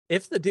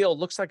If the deal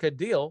looks like a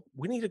deal,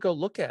 we need to go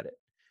look at it.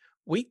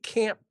 We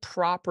can't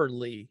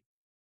properly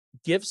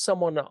give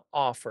someone an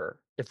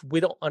offer if we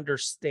don't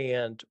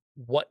understand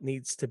what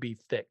needs to be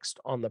fixed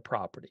on the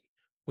property.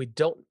 We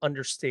don't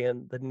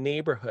understand the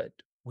neighborhood.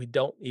 We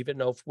don't even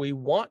know if we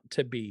want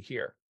to be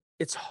here.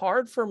 It's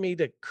hard for me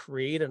to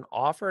create an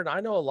offer. And I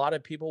know a lot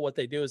of people, what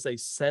they do is they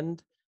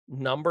send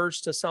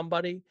numbers to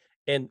somebody.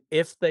 And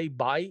if they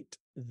bite,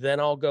 then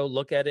I'll go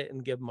look at it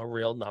and give them a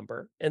real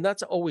number. And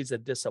that's always a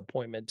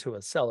disappointment to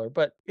a seller,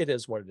 but it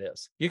is what it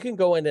is. You can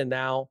go in and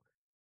now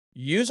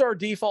use our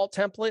default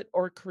template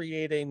or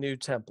create a new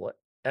template.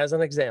 As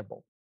an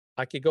example,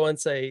 I could go and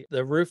say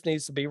the roof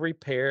needs to be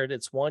repaired.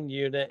 It's one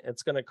unit.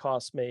 It's going to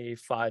cost me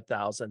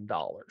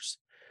 $5,000.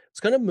 It's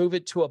going to move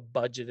it to a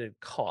budgeted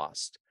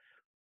cost.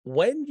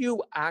 When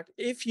you act,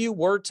 if you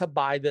were to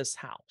buy this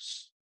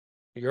house,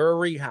 you're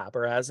a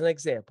rehabber, as an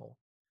example,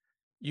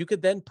 you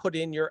could then put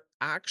in your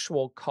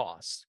actual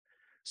cost.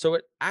 So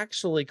it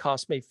actually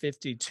cost me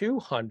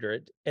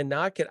 5,200, and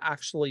now I could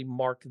actually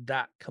mark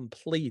that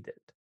completed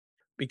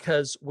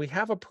because we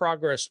have a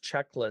progress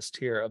checklist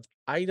here of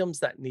items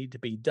that need to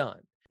be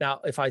done.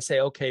 Now, if I say,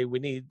 okay, we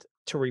need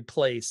to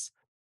replace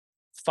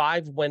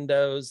 5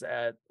 windows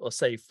at, let's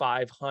say,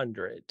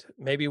 500,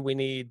 maybe we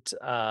need,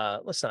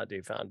 let's not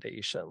do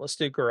foundation, let's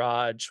do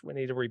garage. We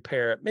need to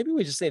repair it. Maybe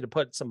we just need to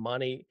put some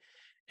money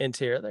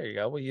into here. There you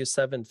go. We'll use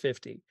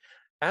 750.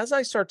 As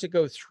I start to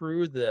go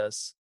through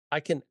this,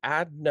 I can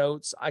add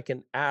notes, I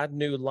can add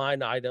new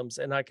line items,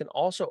 and I can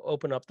also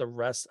open up the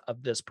rest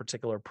of this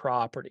particular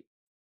property.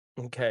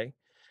 Okay.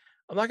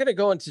 I'm not going to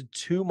go into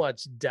too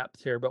much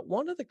depth here, but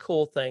one of the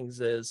cool things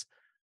is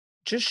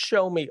just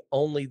show me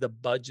only the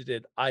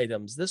budgeted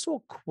items. This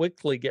will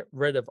quickly get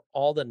rid of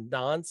all the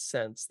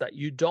nonsense that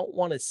you don't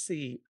want to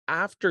see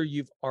after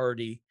you've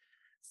already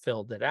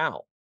filled it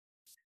out.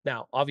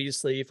 Now,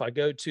 obviously, if I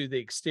go to the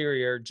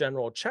exterior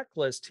general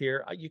checklist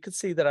here, you can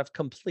see that I've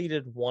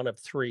completed one of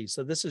three.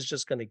 So this is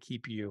just going to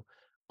keep you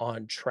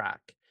on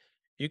track.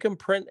 You can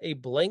print a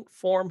blank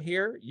form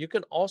here. You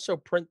can also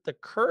print the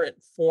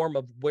current form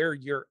of where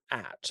you're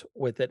at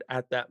with it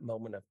at that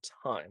moment of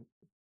time.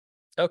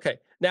 Okay,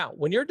 now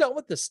when you're done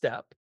with the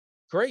step,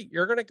 great.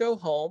 You're going to go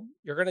home.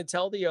 You're going to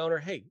tell the owner,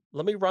 hey,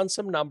 let me run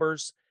some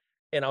numbers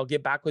and I'll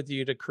get back with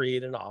you to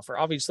create an offer.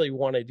 Obviously, you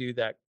want to do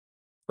that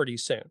pretty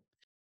soon.